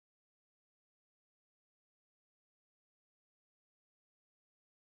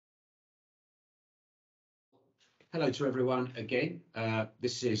Hello to everyone again.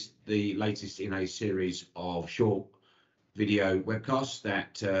 This is the latest in a series of short video webcasts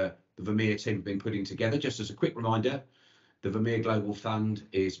that the Vermeer team have been putting together. Just as a quick reminder, the Vermeer Global Fund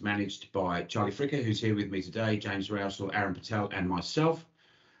is managed by Charlie Fricker, who's here with me today, James Rousel, Aaron Patel and myself.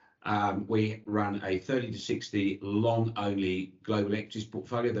 We run a 30 to 60 long-only global equities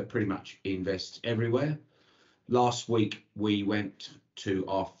portfolio that pretty much invests everywhere. Last week, we went to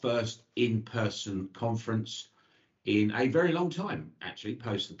our first in-person conference in a very long time, actually,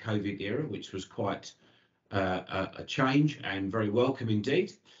 post the COVID era, which was quite a change and very welcome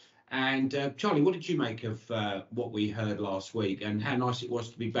indeed. And Charlie, what did you make of what we heard last week, and how nice it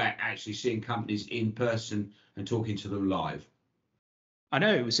was to be back actually seeing companies in person and talking to them live? I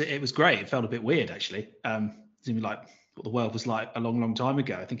know it was great. It felt a bit weird actually. It seemed like what the world was like a long time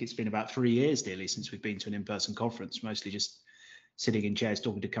ago. I think it's been about 3 years nearly since we've been to an in-person conference, mostly just sitting in chairs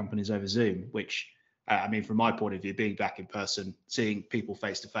talking to companies over Zoom, which I mean, from my point of view, being back in person, seeing people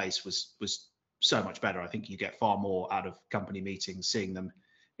face to face was so much better. I think you get far more out of company meetings, seeing them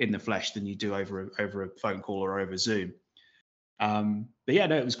in the flesh, than you do over a phone call or over Zoom. But yeah,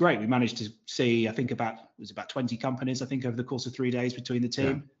 no, it was great. We managed to see, I think about 20 companies, I think, over the course of 3 days between the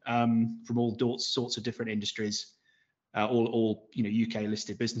team, from all sorts of different industries, all UK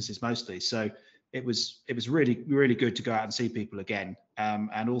listed businesses mostly. So it was really good to go out and see people again,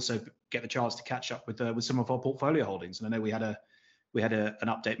 and also get the chance to catch up with some of our portfolio holdings. And I know we had an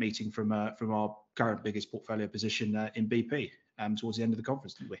update meeting from our current biggest portfolio position in BP towards the end of the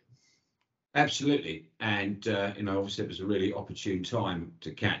conference, didn't we? Absolutely, and obviously it was a really opportune time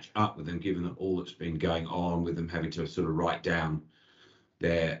to catch up with them, given that all that's been going on with them having to sort of write down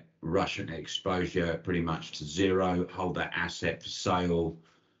their Russian exposure pretty much to zero, hold that asset for sale,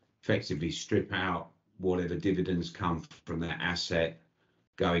 effectively strip out whatever dividends come from that asset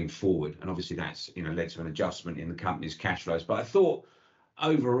going forward. And obviously that's led to an adjustment in the company's cash flows. But I thought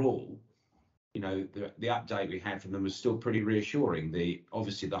overall, the update we had from them was still pretty reassuring.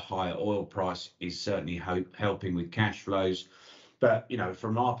 Obviously the higher oil price is certainly helping with cash flows. But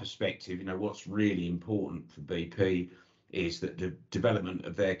from our perspective, what's really important for BP is that the development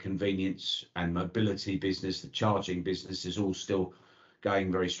of their convenience and mobility business, the charging business, is all still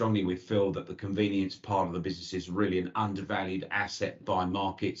going very strongly. We feel that the convenience part of the business is really an undervalued asset by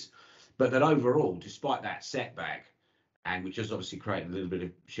markets, but that overall, despite that setback, and which has obviously created a little bit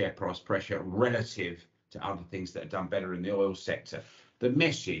of share price pressure relative to other things that are done better in the oil sector, the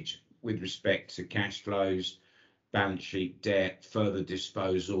message with respect to cash flows, balance sheet debt, further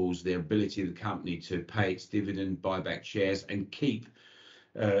disposals, the ability of the company to pay its dividend, buy back shares, and keep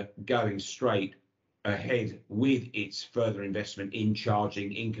going straight ahead with its further investment in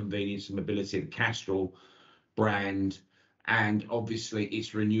charging, in convenience and mobility, the Castrol brand, and obviously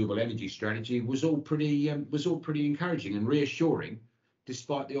its renewable energy strategy was all pretty encouraging and reassuring,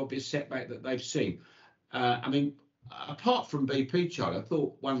 despite the obvious setback that they've seen. I mean, apart from BP, Charlie, I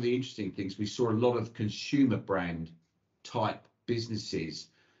thought one of the interesting things, we saw a lot of consumer brand type businesses,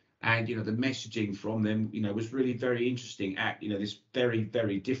 and the messaging from them was really very interesting at this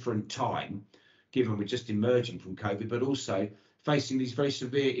very different time, given we're just emerging from COVID, but also facing these very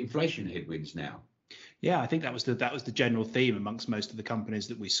severe inflation headwinds now. Yeah, I think that was the general theme amongst most of the companies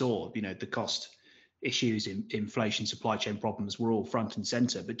that we saw. The cost issues, inflation, supply chain problems were all front and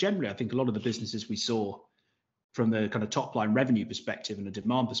center. But generally, I think a lot of the businesses we saw from the kind of top line revenue perspective and the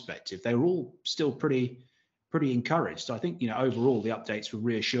demand perspective, they were all still pretty encouraged. So I think overall the updates were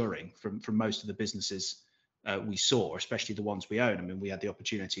reassuring from most of the businesses we saw, especially the ones we own. I mean, we had the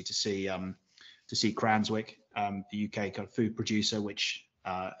opportunity to see Cranswick, the UK kind of food producer, which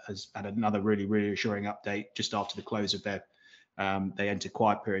has had another really reassuring update just after the close of their they entered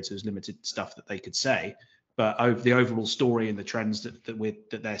quiet period, so there's limited stuff that they could say. But the overall story and the trends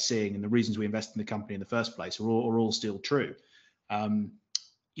that they're seeing and the reasons we invest in the company in the first place are all still true.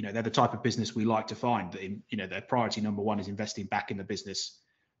 They're the type of business we like to find that their priority number one is investing back in the business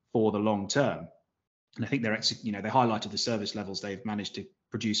for the long term. And I think they highlighted the service levels they've managed to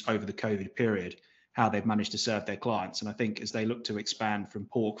produce over the COVID period, how they've managed to serve their clients. And I think as they look to expand from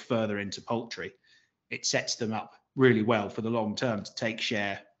pork further into poultry, it sets them up really well for the long term to take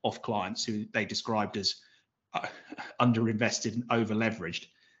share off clients who they described as underinvested and over leveraged,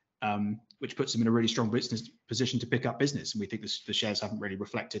 which puts them in a really strong business position to pick up business. And we think the shares haven't really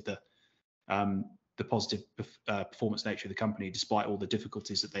reflected the positive performance nature of the company, despite all the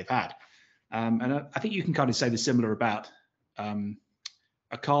difficulties that they've had. And I think you can kind of say the similar about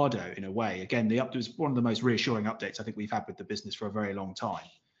Ocado in a way. Again, it was one of the most reassuring updates I think we've had with the business for a very long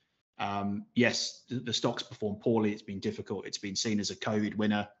time. Yes, the stock's performed poorly. It's been difficult. It's been seen as a COVID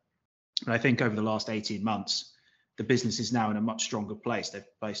winner. But I think over the last 18 months, the business is now in a much stronger place. They've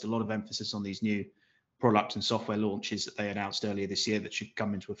placed a lot of emphasis on these new product and software launches that they announced earlier this year that should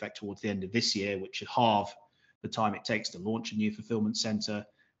come into effect towards the end of this year, which should halve the time it takes to launch a new fulfillment center.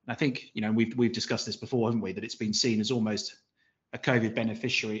 And I think, we've discussed this before, haven't we, that it's been seen as almost a COVID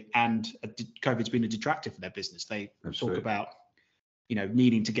beneficiary, and COVID's been a detractor for their business. They talk about,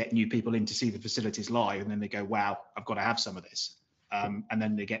 needing to get new people in to see the facilities live, and then they go, wow, I've got to have some of this. And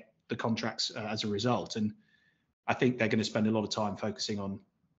then they get the contracts as a result. And I think they're going to spend a lot of time focusing on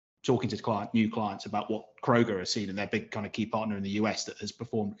talking to new clients about what Kroger has seen, and their big kind of key partner in the US that has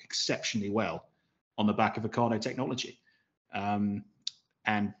performed exceptionally well on the back of Ocado technology. And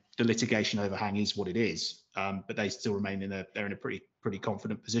the litigation overhang is what it is, but they still remain they're in a pretty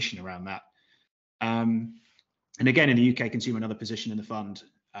confident position around that. And again, in the UK consumer, another position in the fund,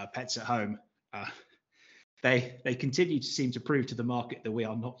 Pets at Home, they continue to seem to prove to the market that we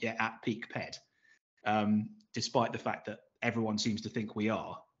are not yet at peak pet, despite the fact that everyone seems to think we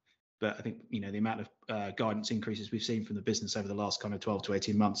are. But I think, the amount of guidance increases we've seen from the business over the last kind of 12 to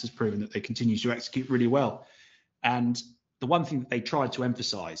 18 months has proven that they continue to execute really well. And the one thing that they tried to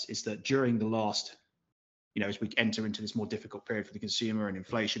emphasize is that during the last, as we enter into this more difficult period for the consumer and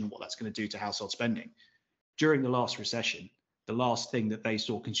inflation and what that's going to do to household spending, during the last recession, the last thing that they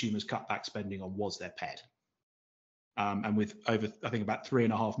saw consumers cut back spending on was their pet. And with over, I think, about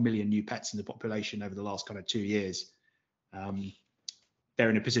 3.5 million new pets in the population over the last kind of 2 years, they're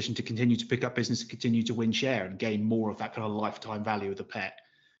in a position to continue to pick up business and continue to win share and gain more of that kind of lifetime value of the pet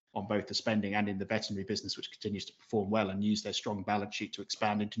on both the spending and in the veterinary business, which continues to perform well, and use their strong balance sheet to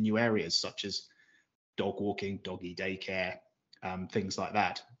expand into new areas such as dog walking, doggy daycare, things like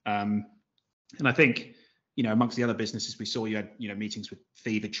that. And I think, amongst the other businesses we saw, you had, meetings with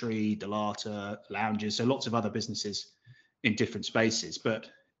Fevertree, Delata, Lounges, so lots of other businesses in different spaces. But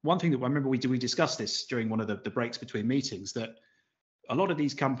one thing that I remember we discussed this during one of the breaks between meetings, that a lot of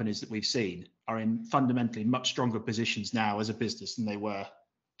these companies that we've seen are in fundamentally much stronger positions now as a business than they were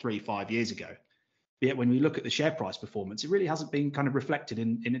 3-5 years ago. But yet when we look at the share price performance, it really hasn't been kind of reflected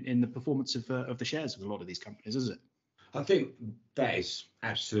in the performance of the shares of a lot of these companies, is it? I think that is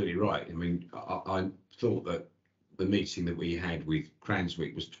absolutely right. I mean, I thought that the meeting that we had with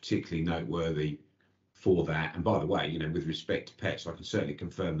Cranswick was particularly noteworthy for that. And by the way, with respect to pets, I can certainly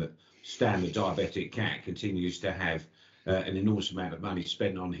confirm that Stan, the diabetic cat, continues to have an enormous amount of money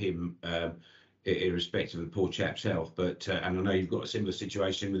spent on him, irrespective of the poor chap's health. But and I know you've got a similar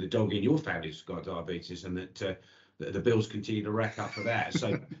situation with a dog in your family who's got diabetes, and that the bills continue to rack up for that.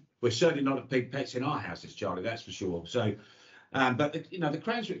 So we're certainly not at big pets in our houses, Charlie, that's for sure. So, but the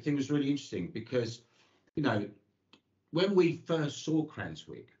Cranswick thing was really interesting because, when we first saw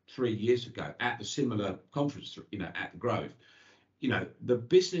Cranswick 3 years ago at the similar conference, at the Grove, the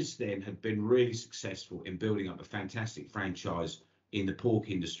business then had been really successful in building up a fantastic franchise in the pork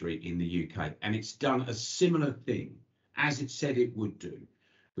industry in the UK. And it's done a similar thing as it said it would do,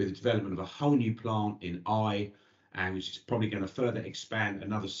 with the development of a whole new plant in Eye, and which is probably going to further expand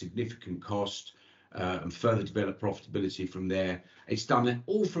another significant cost and further develop profitability from there. It's done that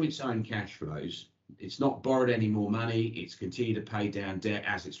all from its own cash flows. It's not borrowed any more money. It's continued to pay down debt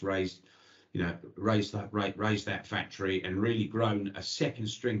as it's raised that factory and really grown a second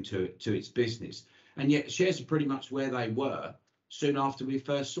string to its business. And yet the shares are pretty much where they were soon after we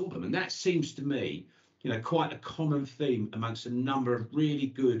first saw them. And that seems to me, quite a common theme amongst a number of really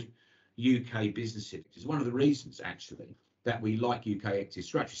good UK businesses. It's one of the reasons, actually, that we like UK equity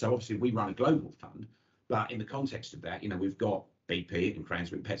strategy. So obviously we run a global fund, but in the context of that, we've got BP and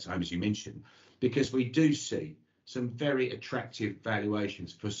Cranswick, Pets at Home, as you mentioned, because we do see some very attractive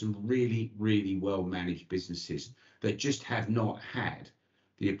valuations for some really, really well managed businesses that just have not had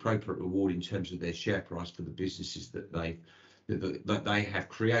the appropriate reward in terms of their share price for the businesses that they have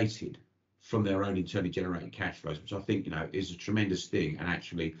created from their own internally generated cash flows, which I think is a tremendous thing, and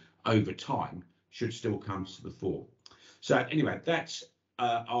actually over time should still come to the fore. So anyway, that's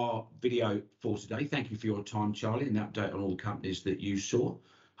our video for today. Thank you for your time, Charlie, and the update on all the companies that you saw.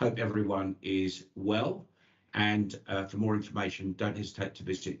 Hope everyone is well. And for more information, don't hesitate to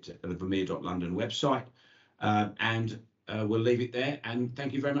visit the vermeer.london website. And we'll leave it there. And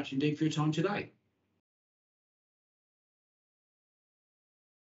thank you very much indeed for your time today.